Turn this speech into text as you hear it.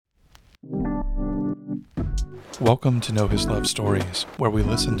Welcome to Know His Love Stories, where we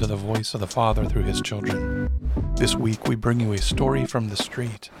listen to the voice of the Father through His children. This week we bring you a story from the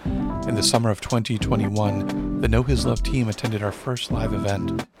street. In the summer of 2021, the Know His Love team attended our first live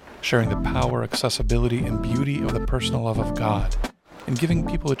event, sharing the power, accessibility, and beauty of the personal love of God, and giving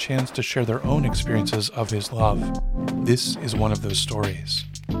people a chance to share their own experiences of His love. This is one of those stories.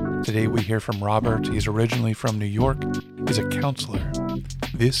 Today we hear from Robert. He's originally from New York. He's a counselor.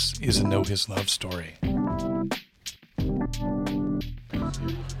 This is a Know His Love story.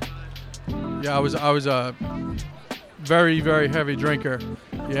 Yeah, I was a very, very heavy drinker.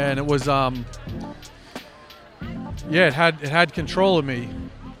 Yeah, and it was it had control of me.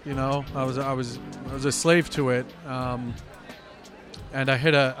 You know, I was a slave to it. And I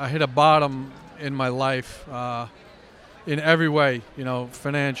hit a bottom in my life in every way. You know,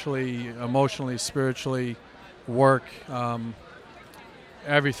 financially, emotionally, spiritually, work,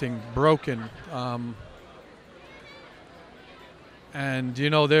 everything broken. And you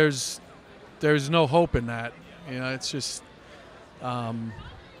know, there's no hope in that. You know, it's just,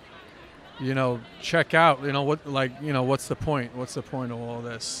 you know, check out. You know what? Like, you know, what's the point? What's the point of all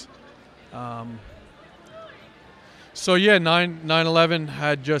this? So yeah, 9/11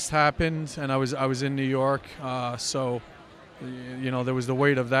 had just happened, and I was in New York. So, you know, there was the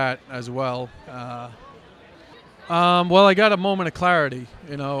weight of that as well. Well, I got a moment of clarity,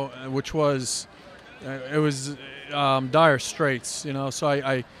 you know, which was, it was dire straits, you know. So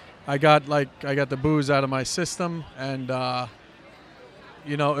I got the booze out of my system, and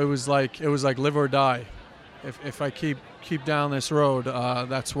you know, it was like live or die. If I keep down this road,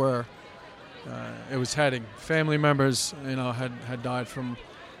 that's where it was heading. Family members, you know, had died from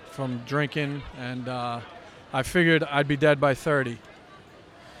drinking, and I figured I'd be dead by 30.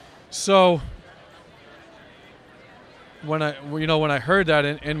 So when I heard that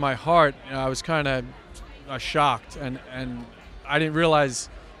in my heart, I was kind of shocked, and I didn't realize,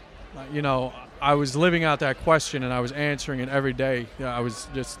 you know, I was living out that question, and I was answering it every day. You know, I was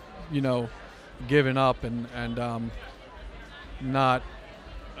just, you know, giving up and not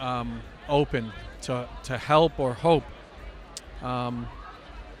open to help or hope.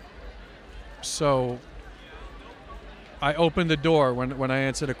 So I opened the door when I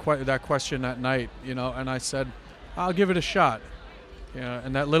answered that question that night, you know, and I said, I'll give it a shot. You know,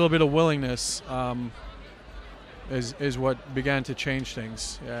 and that little bit of willingness is what began to change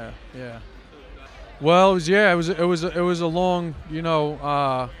things. Yeah. Well, it was a long, you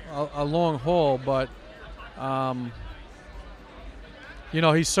know, a long haul, but you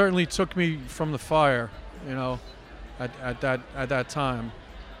know, he certainly took me from the fire, you know, at that time.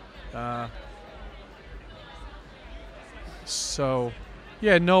 So,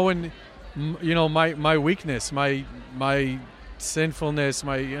 yeah, knowing, you know, my weakness, my sinfulness,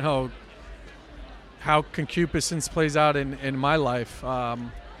 my, you know, how concupiscence plays out in my life,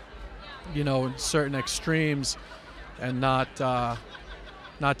 you know, in certain extremes, and not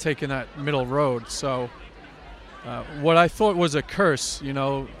taking that middle road. So what I thought was a curse, you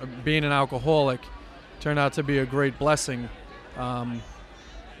know, being an alcoholic, turned out to be a great blessing,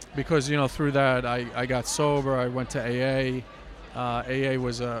 because, you know, through that I got sober. I went to AA. AA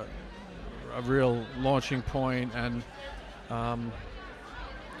was a real launching point, and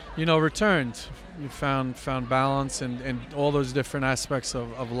you know, returned. You found balance and all those different aspects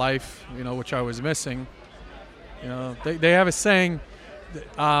of life, you know, which I was missing. You know, they have a saying,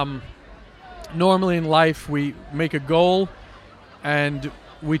 normally in life we make a goal and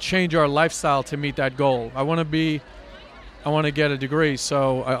we change our lifestyle to meet that goal. I want to get a degree,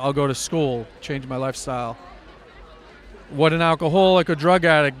 so I'll go to school, change my lifestyle. What an alcoholic or drug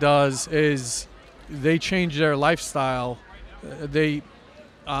addict does is they change their lifestyle.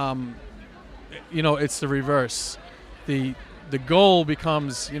 You know, it's the reverse. The goal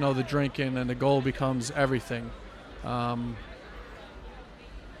becomes, you know, the drinking, and the goal becomes everything.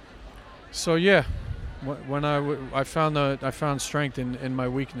 So yeah, when I found strength in my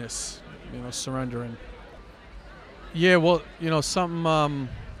weakness, you know, surrendering. Yeah, well, you know, something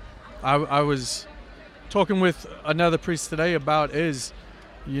I was talking with another priest today about is,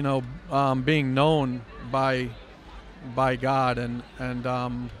 you know, being known by God, and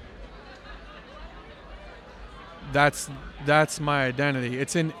that's my identity.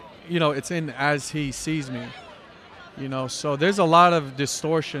 It's in, you know, it's in as He sees me. You know, so there's a lot of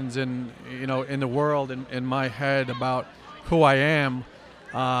distortions in the world, in my head, about who I am.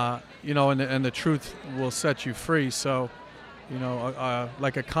 You know, and the truth will set you free. So, you know,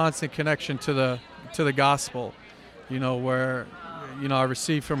 like a constant connection to the gospel. You know, where, you know, I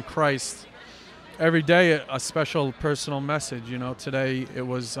receive from Christ every day a special personal message. You know, today it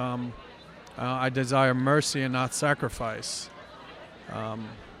was I desire mercy and not sacrifice.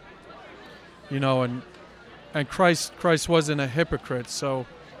 You know, and Christ wasn't a hypocrite, so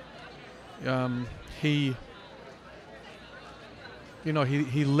he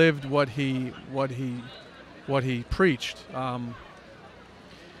lived what he preached,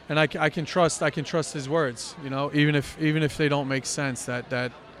 and I can trust his words, you know, even if they don't make sense.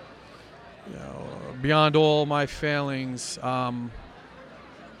 That you know, beyond all my failings,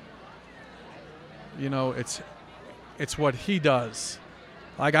 you know, it's what he does.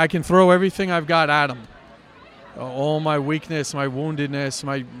 Like, I can throw everything I've got at him, all my weakness, my woundedness,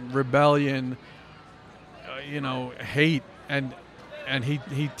 my rebellion, you know, hate, and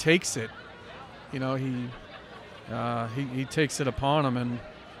he takes it. You know, he takes it upon him,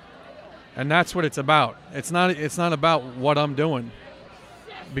 and that's what it's about. It's not about what I'm doing,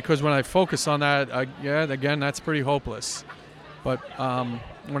 because when I focus on that, again, that's pretty hopeless. But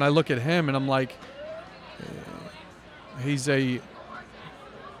when I look at him, and I'm like, he's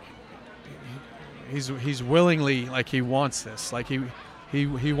willingly, like, he wants this, like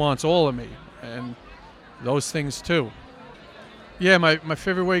he wants all of me, and those things too. Yeah, my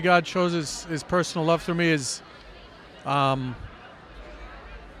favorite way God shows his personal love through me is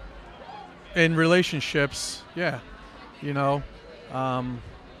in relationships. Yeah, you know,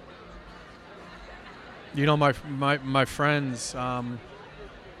 my friends,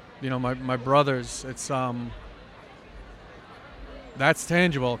 you know, my brothers. It's that's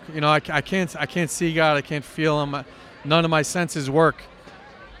tangible. You know, I can't see God. I can't feel him. None of my senses work,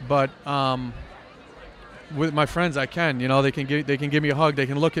 but with my friends, I can. You know, they can give me a hug. They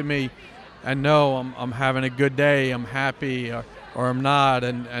can look at me and know I'm having a good day. I'm happy, or I'm not,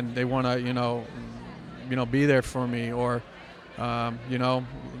 and they want to you know be there for me, or you know,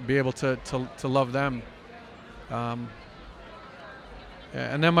 be able to love them. Yeah,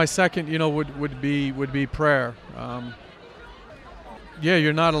 and then my second, you know, would be prayer. Yeah,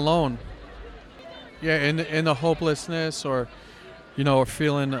 you're not alone. Yeah, in the hopelessness, or you know, or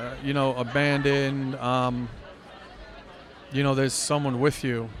feeling you know, abandoned. You know, there's someone with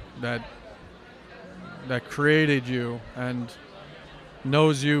you that created you and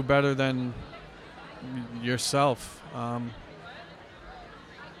knows you better than yourself,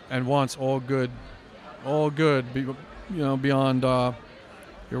 and wants all good, you know, beyond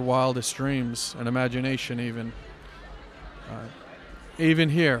your wildest dreams and imagination, even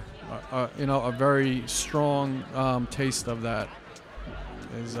here. You know, a very strong taste of that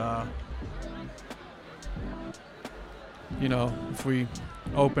is, you know, if we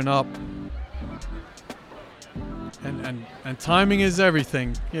open up, and timing is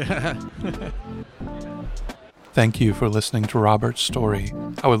everything. Yeah. Thank you for listening to Robert's story.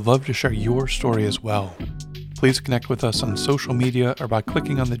 I would love to share your story as well. Please connect with us on social media or by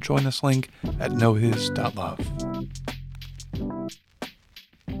clicking on the Join Us link at knowhis.love.